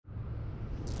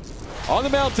On the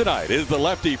mound tonight is the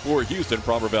lefty for Houston,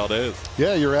 Framber Valdez.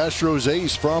 Yeah, your Astros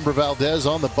ace, Framber Valdez,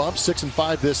 on the bump,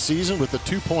 6-5 this season with a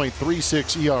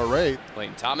 2.36 ERA.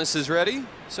 Lane Thomas is ready.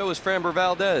 So is Framber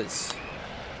Valdez.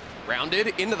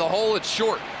 Grounded into the hole. It's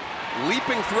short.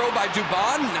 Leaping throw by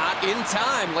Dubon, not in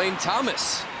time. Lane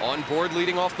Thomas on board,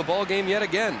 leading off the ball game yet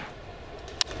again.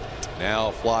 Now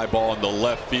a fly ball in the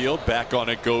left field. Back on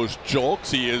it goes Julks.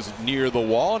 He is near the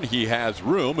wall and he has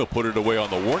room. He'll put it away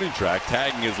on the warning track.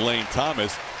 Tagging is Lane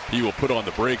Thomas. He will put on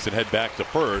the brakes and head back to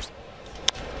first.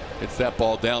 Hits that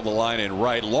ball down the line and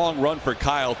right. Long run for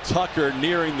Kyle Tucker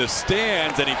nearing the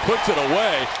stands, and he puts it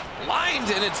away.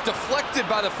 Lined, and it's deflected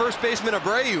by the first baseman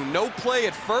Abreu. No play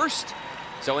at first.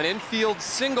 So an infield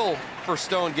single for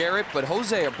Stone Garrett, but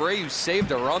Jose Abreu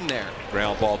saved a run there.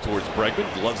 Ground ball towards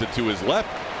Bregman. Gloves it to his left.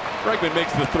 Bregman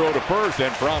makes the throw to first,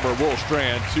 and Framber will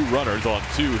strand 2 runners on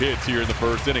 2 hits here in the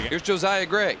first inning. Here's Josiah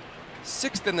Gray,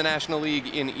 6th in the National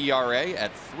League in ERA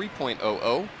at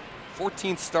 3.00,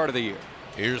 14th start of the year.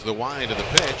 Here's the wind of the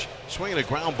pitch. Swinging a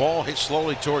ground ball, hit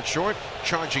slowly towards short.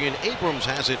 Charging in, Abrams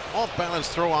has it. Off balance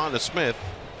throw on to Smith.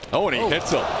 Oh, and he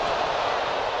hits him.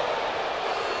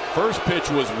 First pitch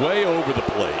was way over the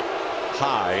plate,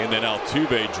 high, and then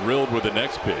Altuve drilled with the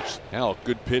next pitch. Now a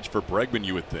good pitch for Bregman,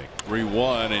 you would think.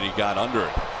 3-1, and he got under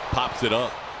it. Pops it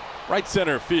up. Right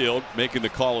center field, making the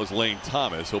call is Lane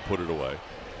Thomas. He'll put it away.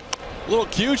 Little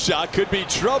cue shot, could be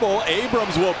trouble.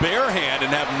 Abrams will barehand and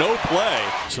have no play.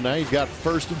 So now you've got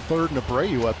first and third and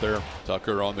Abreu up there.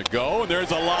 Tucker on the go, and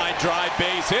there's a line drive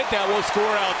base hit. That will score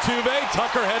Altuve.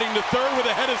 Tucker heading to third with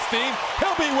a head of steam.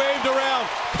 He'll be waved around.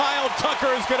 Kyle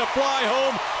Tucker is going to fly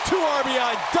home. 2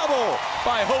 RBI double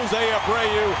by Jose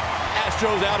Abreu.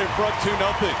 Astros out in front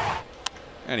 2-0.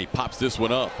 And he pops this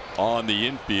one up on the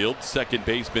infield. Second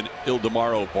baseman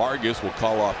Ildemaro Vargas will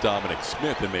call off Dominic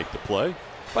Smith and make the play.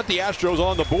 But the Astros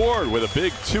on the board with a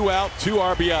big 2-out, 2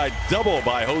 RBI double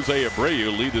by Jose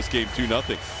Abreu, lead this game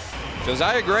 2-0.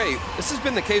 Josiah Gray, this has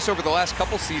been the case over the last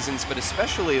couple seasons, but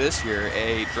especially this year,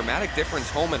 a dramatic difference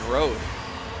home and road.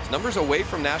 His numbers away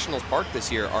from Nationals Park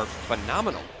this year are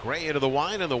phenomenal. Gray into the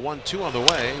wind and the 1-2 on the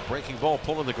way. Breaking ball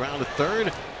pulling the ground at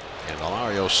third. And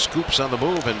Alario scoops on the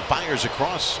move and fires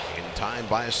across in time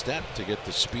by a step to get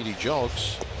the speedy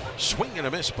Julks. Swing and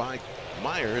a miss by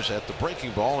Myers at the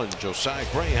breaking ball, and Josiah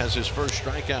Gray has his first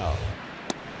strikeout.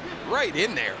 Right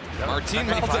in there. Martin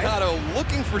Maldonado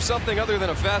looking for something other than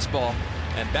a fastball,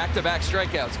 and back-to-back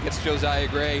strikeouts gets Josiah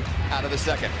Gray out of the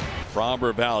second.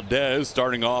 Framber Valdez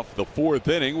starting off the 4th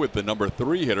inning with the number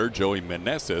 3 hitter, Joey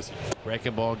Meneses.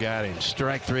 Breaking ball got him.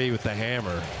 Strike 3 with the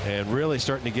hammer, and really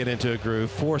starting to get into a groove.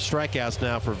 4 strikeouts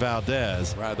now for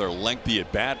Valdez. Rather lengthy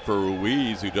at bat for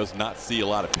Ruiz, who does not see a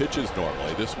lot of pitches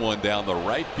normally. This one down the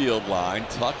right field line.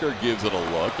 Tucker gives it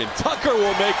a look, and Tucker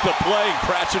will make the play and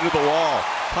crash into the wall.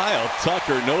 Kyle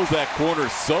Tucker knows that corner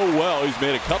so well. He's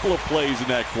made a couple of plays in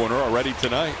that corner already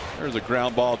tonight. There's a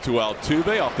ground ball to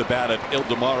Altuve off the bat of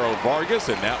Ildemaro Vargas,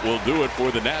 and that will do it for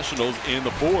the Nationals in the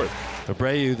 4th.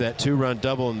 Abreu, that 2-run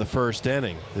double in the first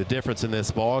inning. The difference in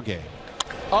this ball game.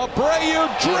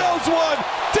 Abreu drills one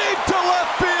deep to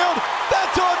left field.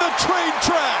 That's on the train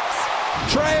tracks.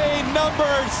 Train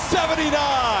number 79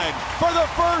 for the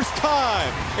first time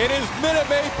in his Minute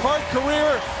Maid Park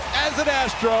career as an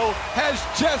Astro has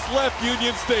just left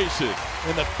Union Station.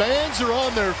 And the fans are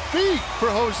on their feet for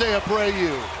Jose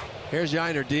Abreu. Here's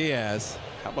Yainer Diaz.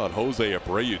 How about Jose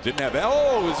Abreu? Didn't have.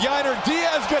 Oh, is Yainer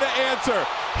Diaz going to answer?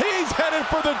 He's headed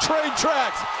for the train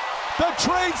tracks. The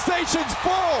train station's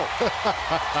full.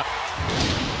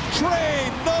 Train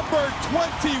number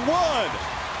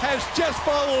 21 has just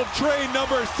followed train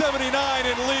number 79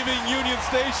 in leaving Union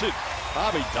Station.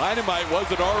 Bobby Dynamite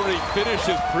wasn't already finished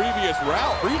his previous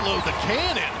route. Reload the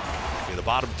cannon. In the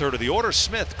bottom third of the order,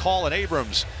 Smith calling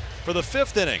Abrams for the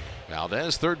 5th inning.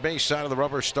 Valdez, third base side of the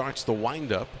rubber, starts the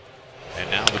windup. And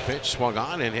now the pitch swung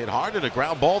on and hit hard, and a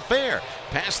ground ball fair.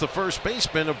 Past the first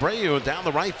baseman, Abreu down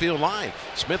the right field line.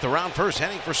 Smith around first,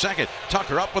 heading for second.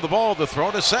 Tucker up with the ball, the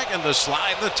throw to second, the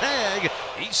slide, the tag.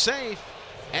 He's safe.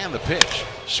 And the pitch.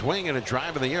 Swing and a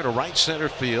drive in the air to right center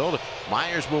field.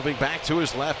 Myers moving back to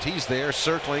his left. He's there,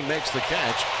 circling, makes the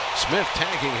catch. Smith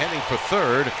tagging, heading for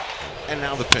third. And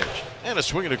now the pitch. And a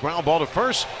swing and a ground ball to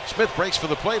first. Smith breaks for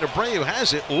the plate. Abreu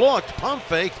has it, looked, pump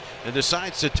faked, and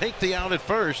decides to take the out at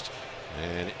first.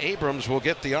 And Abrams will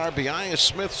get the RBI as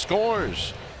Smith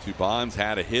scores. Dubon's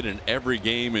had a hit in every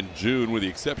game in June with the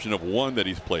exception of one that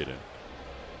he's played in.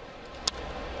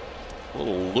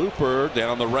 Little looper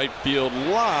down the right field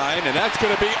line, and that's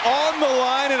going to be on the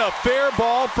line and a fair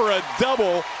ball for a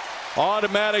double.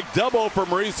 Automatic double for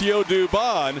Mauricio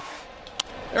Dubon.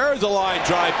 There's a line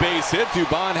drive base hit.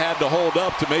 Dubon had to hold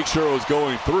up to make sure it was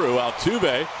going through.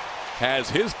 Altuve has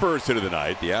his first hit of the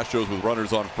night. The Astros with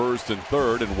runners on first and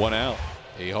third and 1 out.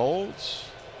 He holds.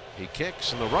 He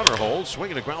kicks and the runner holds,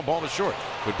 swinging a ground ball to short.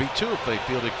 Could be 2 if they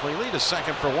fielded cleanly. To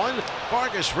second for 1.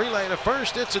 Vargas relay to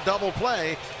first. It's a double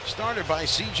play. Started by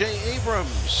C.J. Abrams.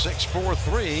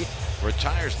 6-4-3.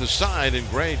 Retires the side, and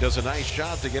Gray does a nice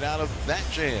job to get out of that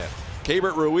jam.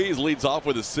 Keibert Ruiz leads off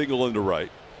with a single into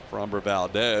right. Framber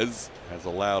Valdez has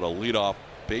allowed a leadoff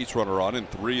base runner on in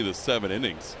 3 of the 7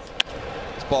 innings.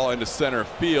 This ball into center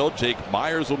field. Jake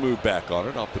Myers will move back on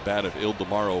it off the bat of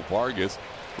Ildemaro Vargas.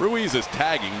 Ruiz is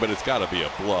tagging, but it's got to be a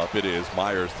bluff. It is.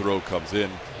 Myers' throw comes in.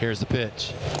 Here's the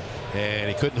pitch. And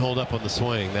he couldn't hold up on the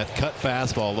swing. That cut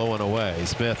fastball low and away.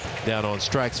 Smith down on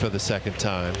strikes for the second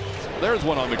time. There's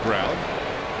one on the ground.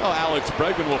 Well, Alex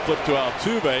Bregman will flip to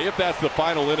Altuve if that's the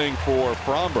final inning for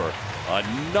Framber.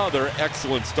 Another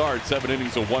excellent start. 7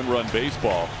 innings of 1-run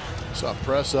baseball. Saw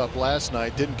press up last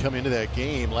night. Didn't come into that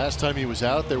game. Last time he was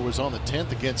out there was on the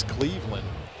 10th against Cleveland.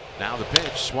 Now the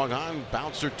pitch swung on,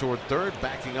 bouncer toward third,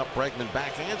 backing up. Bregman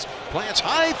backhands, plants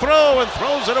high throw and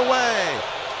throws it away.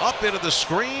 Up into the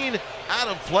screen, out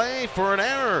of play for an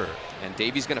error. And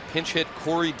Davey's going to pinch hit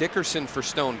Corey Dickerson for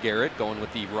Stone Garrett, going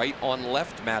with the right on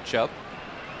left matchup.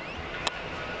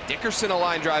 Dickerson a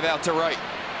line drive out to right.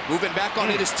 Moving back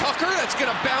on it is Tucker. That's going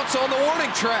to bounce on the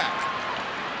warning track.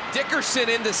 Dickerson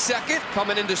into second.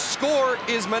 Coming in to score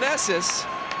is Meneses.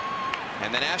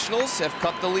 And the Nationals have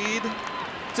cut the lead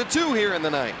to 2 here in the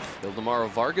 9th. Ildemaro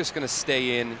Vargas going to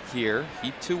stay in here.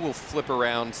 He too will flip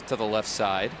around to the left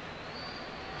side.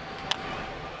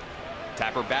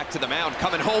 Tapper back to the mound.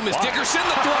 Coming home is Dickerson.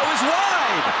 The throw is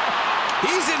wide.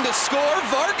 He's in to score.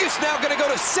 Vargas now going to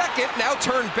go to second. Now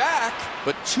turn back.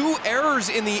 But 2 errors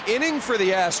in the inning for the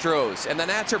Astros. And the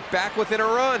Nats are back within a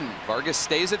run. Vargas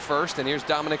stays at first. And here's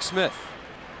Dominic Smith.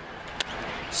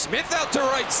 Smith out to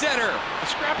right center. A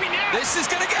scrappy net. This is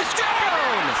going to get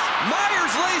down.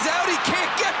 Myers lays out. He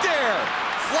can't get there.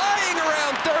 Flying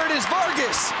around third is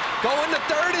Vargas. Going to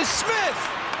third is Smith.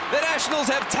 The Nationals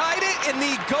have tied it, and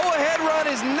the go-ahead run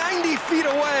is 90 feet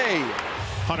away.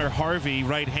 Hunter Harvey,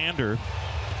 right-hander.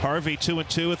 Harvey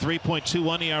 2-2, a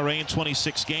 3.21 ERA in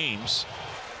 26 games.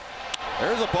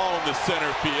 There's a ball in the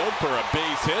center field for a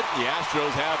base hit. The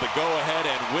Astros have the go-ahead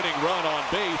and winning run on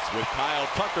base with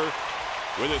Kyle Tucker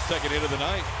with his second hit of the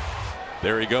night.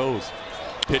 There he goes.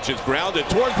 Pitch is grounded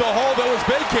towards the hole that was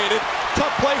vacated.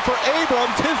 Tough play for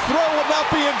Abrams. His throw will not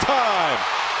be in time.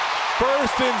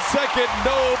 First and second,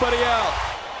 nobody out.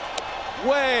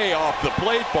 Way off the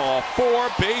plate ball. 4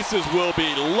 bases will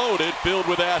be loaded, filled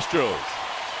with Astros.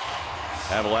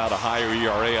 Have allowed a higher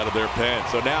ERA out of their pen.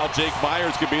 So now Jake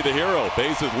Myers could be the hero.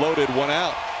 Bases loaded, 1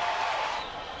 out.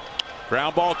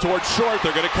 Ground ball towards short.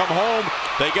 They're going to come home.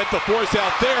 They get the force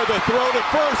out there. The throw to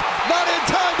first. Not in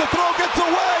time. The throw gets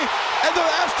away. And the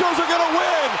Astros are going to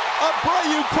win.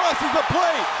 Abreu crosses the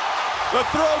plate. The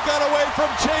throw got away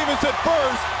from Chavis at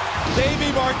first.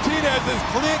 Davey Martinez is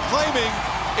claiming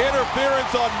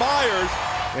interference on Myers.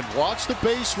 And watch the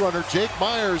base runner, Jake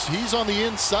Myers. He's on the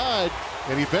inside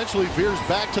and eventually veers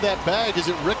back to that bag as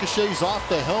it ricochets off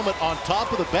the helmet on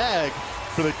top of the bag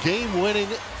for the game-winning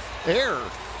error.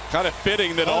 Kind of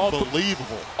fitting that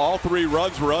all 3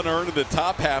 runs were unearned in the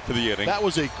top half of the inning. That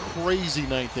was a crazy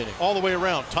 9th inning, all the way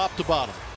around, top to bottom.